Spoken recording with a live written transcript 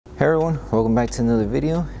Hey everyone, welcome back to another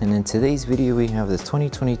video, and in today's video we have the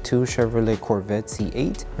 2022 Chevrolet Corvette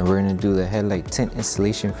C8 and we're going to do the headlight tint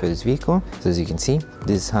installation for this vehicle. So as you can see,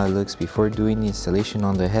 this is how it looks before doing the installation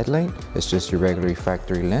on the headlight. It's just your regular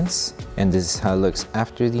factory lens, and this is how it looks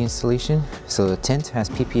after the installation. So the tint has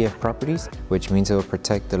PPF properties, which means it will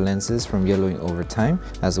protect the lenses from yellowing over time,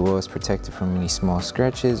 as well as protect it from any small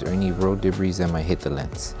scratches or any road debris that might hit the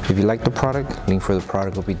lens. If you like the product, link for the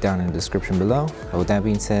product will be down in the description below. And with that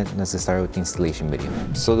being said, let's start with the installation video.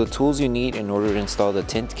 So the tools you need in order to install the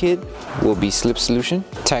tint kit will be Slip Solution,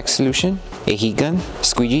 Tack Solution, a heat gun,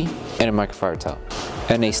 squeegee, and a microfiber towel.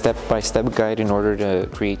 And a step-by-step guide in order to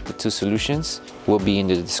create the two solutions will be in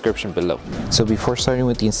the description below. So before starting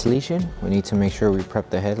with the installation, we need to make sure we prep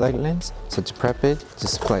the headlight lens. So to prep it,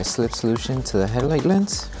 just apply Slip Solution to the headlight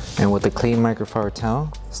lens, and with a clean microfiber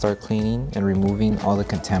towel, start cleaning and removing all the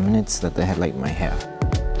contaminants that the headlight might have.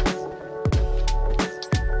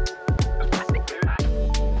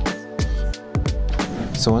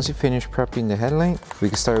 So once you finish prepping the headlight, we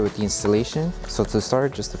can start with the installation. So to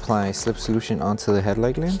start, just apply Slip Solution onto the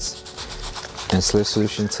headlight lens and Slip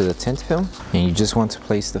Solution to the tint film. And you just want to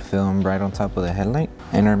place the film right on top of the headlight.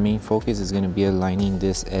 And our main focus is going to be aligning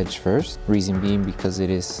this edge first. Reason being because it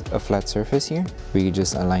is a flat surface here. We can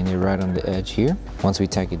just align it right on the edge here. Once we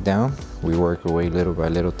tack it down, we work our way little by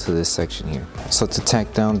little to this section here. So to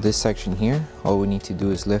tack down this section here, all we need to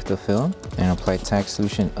do is lift the film and apply Tack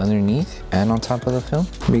Solution underneath and on top of the film.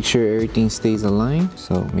 Make sure everything stays aligned.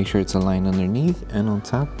 So make sure it's aligned underneath and on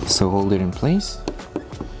top. So hold it in place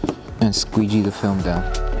and squeegee the film down.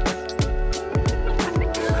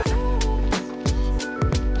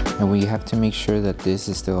 And we have to make sure that this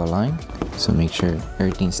is still aligned. So make sure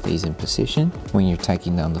everything stays in position when you're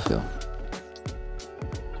tacking down the film.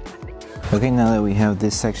 Okay, now that we have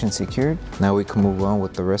this section secured, now we can move on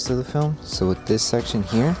with the rest of the film. So with this section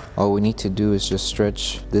here, all we need to do is just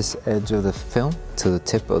stretch this edge of the film to the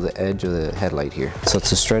tip of the edge of the headlight here. So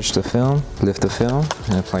to stretch the film, lift the film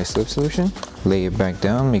and apply Slip Solution. Lay it back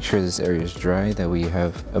down, make sure this area is dry, that way you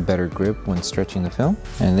have a better grip when stretching the film.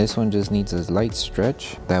 And this one just needs a light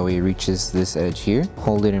stretch, that way it reaches this edge here.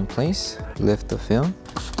 Hold it in place, lift the film,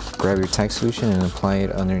 grab your Tack Solution and apply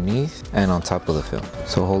it underneath and on top of the film.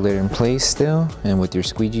 So hold it in place still, and with your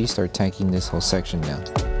squeegee start tacking this whole section down.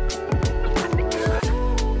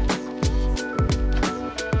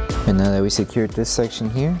 And now that we secured this section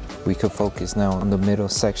here, we could focus now on the middle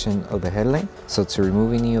section of the headlight. So to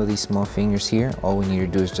remove any of these small fingers here, all we need to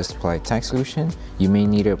do is just apply Tack Solution. You may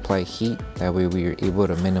need to apply heat, that way we are able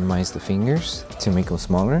to minimize the fingers to make them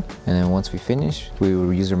smaller. And then once we finish, we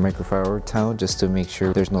will use our microfiber towel just to make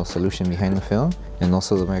sure there's no solution behind the film. And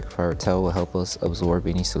also the microfiber towel will help us absorb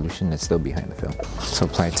any solution that's still behind the film. So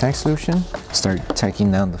apply Tack Solution, start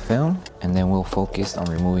tacking down the film, and then we'll focus on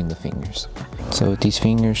removing the fingers. So with these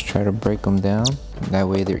fingers, try to break them down. That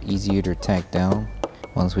way they're easier to tack down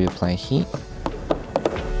once we apply heat.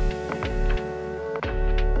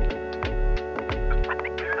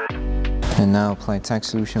 And now apply Tack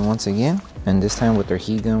Solution once again. And this time with our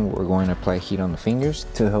heat gun, we're going to apply heat on the fingers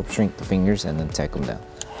to help shrink the fingers and then tack them down.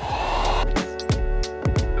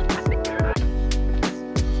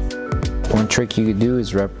 One trick you could do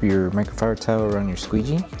is wrap your microfiber towel around your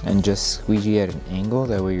squeegee and just squeegee at an angle,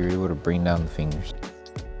 that way you're able to bring down the fingers.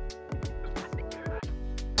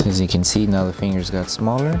 As you can see, now the fingers got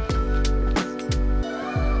smaller.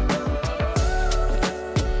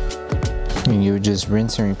 And you would just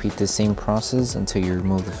rinse and repeat the same process until you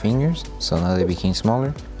remove the fingers. So now they became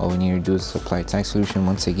smaller. All we need to do is apply Tack Solution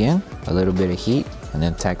once again, a little bit of heat, and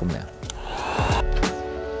then tack them down.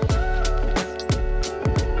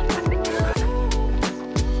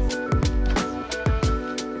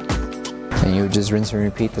 And you would just rinse and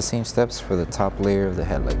repeat the same steps for the top layer of the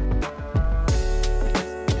headlight.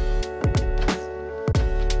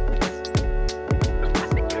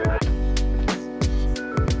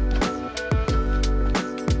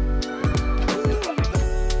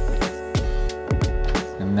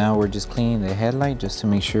 And now we're just cleaning the headlight just to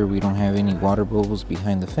make sure we don't have any water bubbles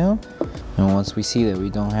behind the film. And once we see that we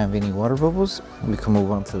don't have any water bubbles, we can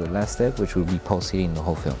move on to the last step, which will be post heating the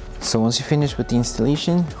whole film. So once you finish with the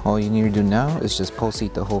installation, all you need to do now is just post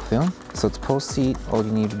heat the whole film. So to post heat, all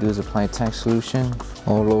you need to do is apply Tack Solution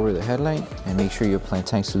all over the headlight, and make sure you apply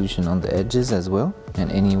Tack Solution on the edges as well,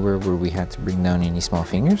 and anywhere where we had to bring down any small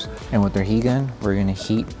fingers. And with our heat gun, we're going to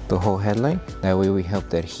heat the whole headlight. That way we help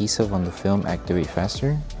the adhesive on the film activate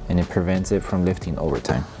faster, and it prevents it from lifting over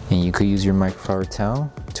time. And you could use your microfiber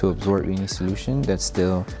towel to absorb any solution that's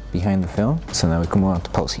still behind the film. So now we can move on to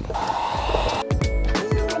post heat.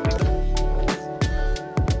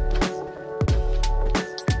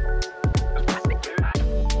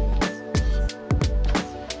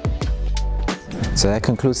 So that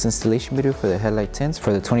concludes the installation video for the headlight tints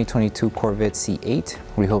for the 2022 Corvette C8.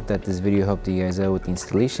 We hope that this video helped you guys out with the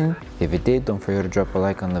installation. If it did, don't forget to drop a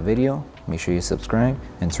like on the video. Make sure you subscribe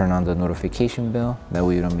and turn on the notification bell. That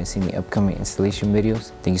way you don't miss any upcoming installation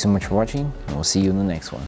videos. Thank you so much for watching, and we'll see you in the next one.